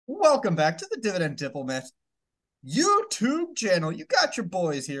Welcome back to the Dividend Diplomat YouTube channel. You got your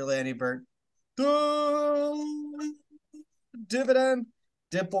boys here, Lanny Burt. The Dividend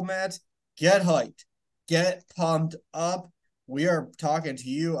Diplomat. Get hyped. Get pumped up. We are talking to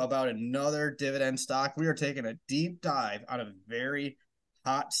you about another dividend stock. We are taking a deep dive on a very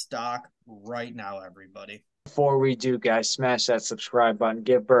hot stock right now, everybody. Before we do, guys, smash that subscribe button.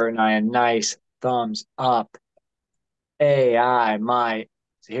 Give Bert and I a nice thumbs up. AI,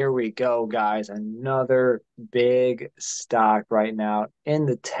 here we go, guys. Another big stock right now in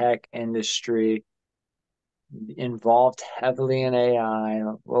the tech industry, involved heavily in AI,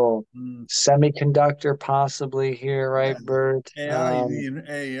 a little semiconductor possibly here, Yeah. right, Bert? AI, you mean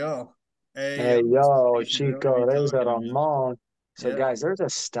AO. AO Hey, is what yo, we should really be Chico, there's a talking about. Ramon. So, Yeah. guys, there's a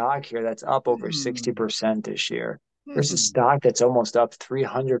stock here that's up over Hmm. 60% this year. There's a Hmm. stock that's almost up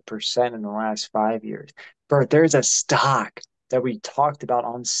 300% in the last 5 years. Bert, there's a stock that we talked about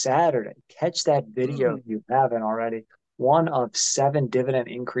on Saturday. Catch that video if Hmm. you haven't already. One of 7 dividend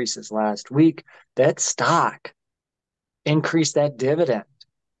increases last week. That stock increased that dividend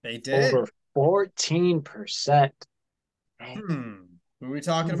They over did. 14%. Man. Who are we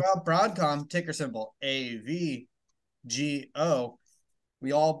talking about? Broadcom, ticker symbol AVGO.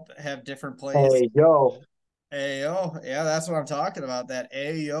 We all have different plays. Hey, yo, AO, yeah, that's what I'm talking about. That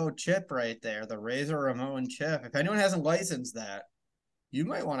AO chip right there, the Razor Ramon chip. If anyone hasn't licensed that, you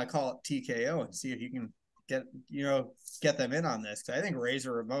might want to call it TKO and see if you can get get them in on this. Because I think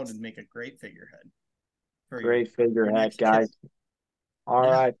Razor Ramon would make a great figurehead for your great figurehead, next kid. guys. Yeah.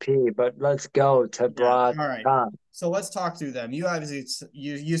 RIP, but let's go to Yeah. All right. Broadcom. So let's talk through them. You obviously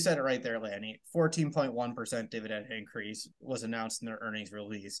you said it right there, Lanny. 14.1% dividend increase was announced in their earnings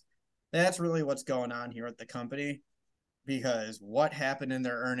release. That's really what's going on here at the company because what happened in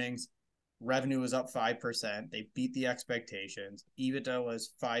their earnings? Revenue was up 5%. They beat the expectations. EBITDA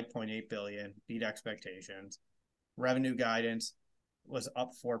was 5.8 billion, beat expectations. Revenue guidance was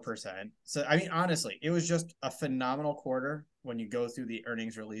up 4%. So I mean honestly, it was just a phenomenal quarter when you go through the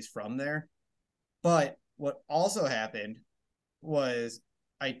earnings release from there. But what also happened was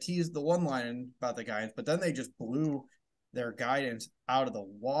I teased the one line about the guidance, but then they just blew their guidance out of the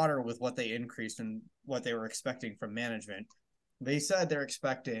water with what they increased and what they were expecting from management. They said they're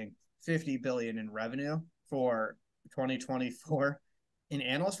expecting 50 billion in revenue for 2024, and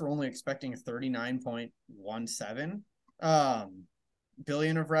analysts were only expecting 39.17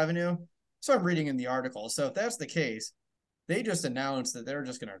 billion of revenue. So I'm reading in the article. So if that's the case, they just announced that they're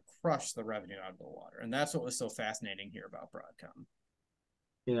just going to crush the revenue out of the water. And that's what was so fascinating here about Broadcom.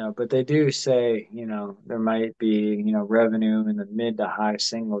 But they do say, there might be, revenue in the mid to high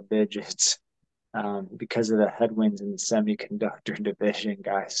single digits because of the headwinds in the semiconductor division,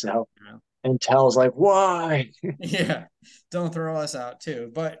 guys. So You know? Intel's like, why? Yeah, don't throw us out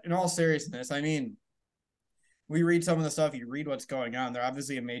too. But in all seriousness, I mean, we read some of the stuff, you read what's going on. They're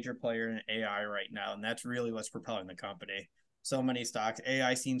obviously a major player in AI right now, and that's really what's propelling the company. So many stocks.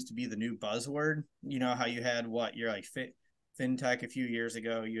 AI seems to be the new buzzword. You know how you had what you're like fintech a few years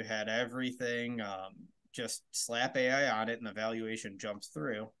ago. You had everything. Just slap AI on it, and the valuation jumps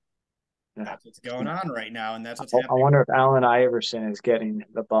through. Yeah. That's what's going on right now, and that's what's I happening. wonder if Allen Iverson is getting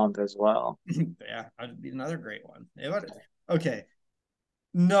the bump as well. Yeah, that'd be another great one. Okay,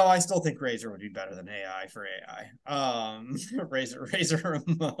 no, I still think Razor would be better than AI for AI. Razor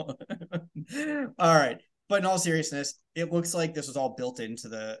remote. All right. But in all seriousness, it looks like this was all built into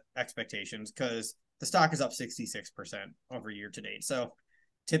the expectations because the stock is up 66% over year to date. So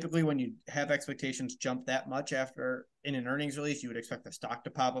typically when you have expectations jump that much after in an earnings release, you would expect the stock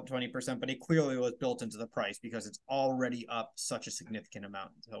to pop up 20%, but it clearly was built into the price because it's already up such a significant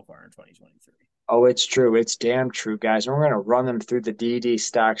amount so far in 2023. Oh, it's true. It's damn true, guys. And we're going to run them through the DD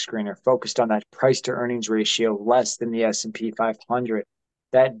stock screener, focused on that price to earnings ratio less than the S&P 500,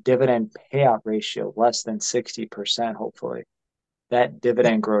 that dividend payout ratio less than 60%, hopefully, that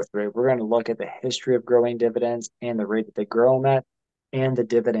dividend growth rate. We're going to look at the history of growing dividends and the rate that they grow them at and the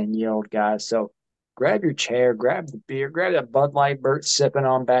dividend yield, guys. So grab your chair, grab the beer, grab that Bud Light Bert sipping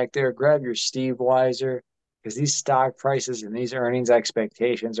on back there, grab your Steve Weiser, because these stock prices and these earnings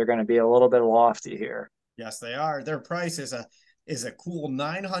expectations are going to be a little bit lofty here. Yes, they are. Their price is a cool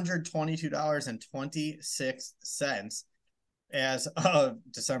 $922.26 as of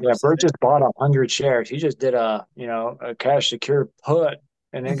December Yeah, Bert 6th. just bought 100 shares. He just did a cash secured put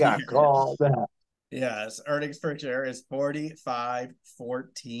and it got called. Yes, earnings per share is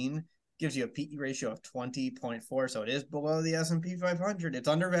 45.14. Gives you a PE ratio of 20.4, so it is below the S&P 500. It's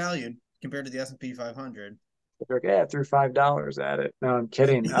undervalued compared to the S&P 500. They're like, yeah, I threw $5 at it. No, I'm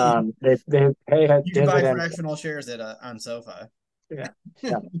kidding. They pay a You can buy dividend. fractional shares at on SoFi. Yeah,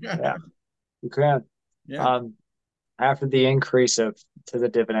 yeah, yeah. You can. Yeah. Um, After the increase of to the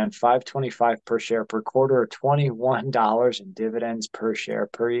dividend, 5.25 per share per quarter, or $21 in dividends per share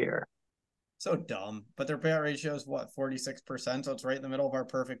per year. So dumb. But their payout ratio is what, 46%? So it's right in the middle of our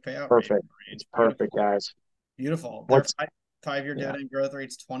perfect payout rate Perfect. It's range. perfect, Beautiful. guys. Beautiful. Their What's five-year yeah, dividend growth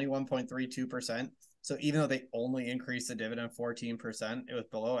rate's 21.32%. So even though they only increased the dividend 14%, it was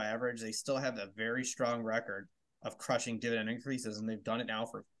below average. They still have a very strong record of crushing dividend increases, and they've done it now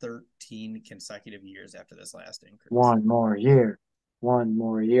for 13 consecutive years after this last increase. one more year. One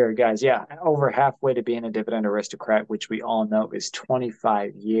more year, guys. Yeah, over halfway to being a dividend aristocrat, which we all know is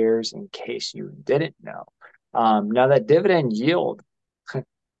 25 years, in case you didn't know. Now that dividend yield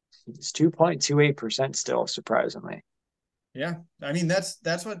is 2.28% still, surprisingly. Yeah, I mean that's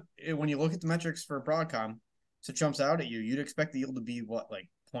what when you look at the metrics for Broadcom, so it jumps out at you. You'd expect the yield to be what, like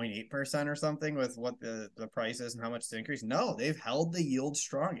 0.8% or something with what the price is and how much it's increased. No, they've held the yield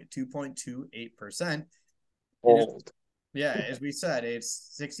strong at 2.28%. And it, Old. yeah, as we said,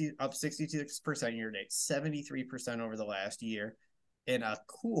 it's 66% year to date, 73% over the last year, and a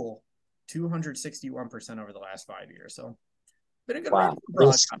cool 261% over the last 5 years. So been a good run Wow.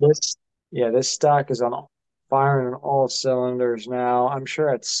 for Broadcom. This stock is on firing on all cylinders now. I'm sure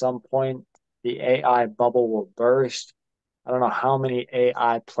at some point the AI bubble will burst. I don't know how many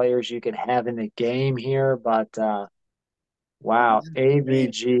AI players you can have in the game here, but wow, Right?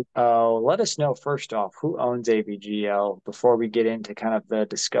 AVGO. Let us know first off who owns AVGO before we get into kind of the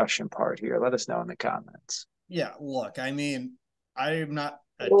discussion part here. Let us know in the comments. Yeah, look, I mean, I'm not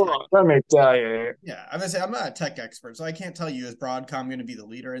a tech. Oh, let me tell you. Yeah, I'm gonna say I'm not a tech expert, so I can't tell you is Broadcom going to be the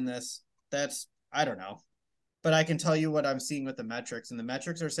leader in this. That's I don't know, but I can tell you what I'm seeing with the metrics, and the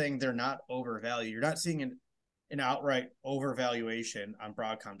metrics are saying they're not overvalued. You're not seeing an outright overvaluation on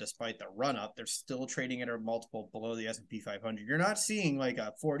Broadcom despite the run up. They're still trading at a multiple below the S&P 500. You're not seeing like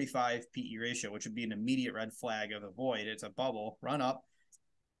a 45 PE ratio, which would be an immediate red flag of avoid. It's a bubble run up.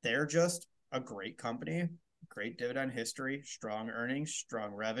 They're just a great company, great dividend history, strong earnings,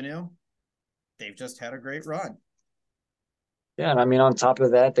 strong revenue. They've just had a great run. Yeah, and I mean, on top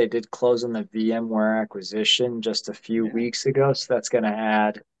of that, they did close on the VMware acquisition just a few Yeah. weeks ago. So that's going to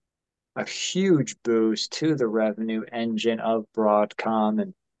add a huge boost to the revenue engine of Broadcom.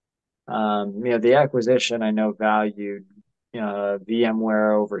 And, the acquisition I know valued,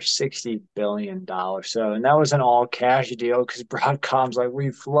 VMware over $60 billion. So, and that was an all cash deal because Broadcom's like,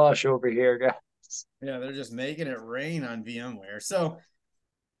 we flush over here, guys. Yeah, they're just making it rain on VMware. So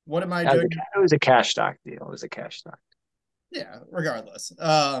what am I That was doing? it was a cash stock deal. It was a cash stock. Yeah, regardless.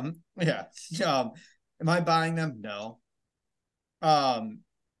 Yeah. Um, am I buying them? No. Um,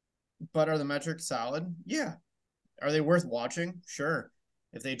 but are the metrics solid? Yeah. Are they worth watching? Sure.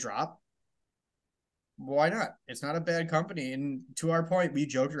 If they drop, why not? It's not a bad company. And to our point, we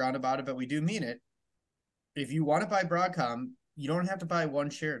joked around about it, but we do mean it. If you want to buy Broadcom, you don't have to buy one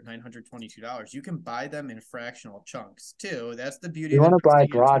share at $922. You can buy them in fractional chunks too. That's the beauty You of want to buy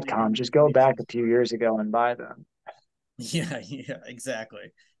investing in Broadcom, just go back 2021. a few years ago and buy them. Yeah, yeah,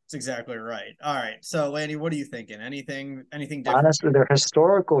 exactly. It's exactly right. All right. So, Landy, what are you thinking? Anything different? Honestly, their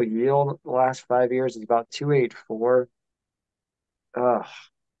historical yield the last 5 years is about 284. Ugh.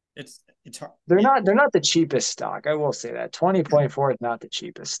 It's hard. They're Yeah. not the cheapest stock. I will say that. 20.4 is not the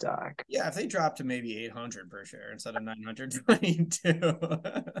cheapest stock. Yeah, if they drop to maybe 800 per share instead of 922.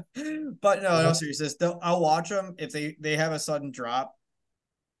 But no, in all seriousness, I'll watch them if they have a sudden drop.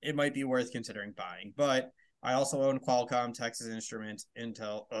 It might be worth considering buying. But I also own Qualcomm, Texas Instruments,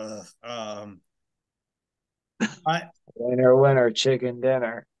 Intel. I Winner, winner, chicken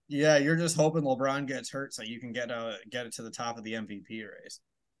dinner. Yeah, you're just hoping LeBron gets hurt so you can get it to the top of the MVP race.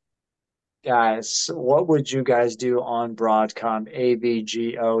 Guys, what would you guys do on Broadcom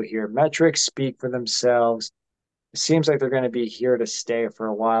AVGO here? Metrics speak for themselves. It seems like they're going to be here to stay for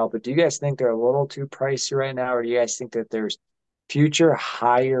a while, but do you guys think they're a little too pricey right now, or do you guys think that there's future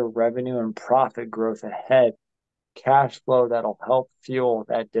higher revenue and profit growth ahead, cash flow that'll help fuel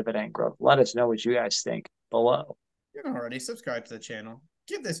that dividend growth? Let us know what you guys think below. If you haven't already, subscribe to the channel.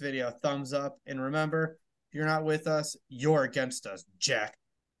 Give this video a thumbs up. And remember, if you're not with us, you're against us, Jack.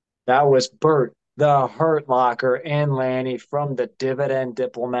 That was Bert, the Hurt Locker, and Lanny from the Dividend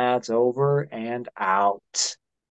Diplomats over and out.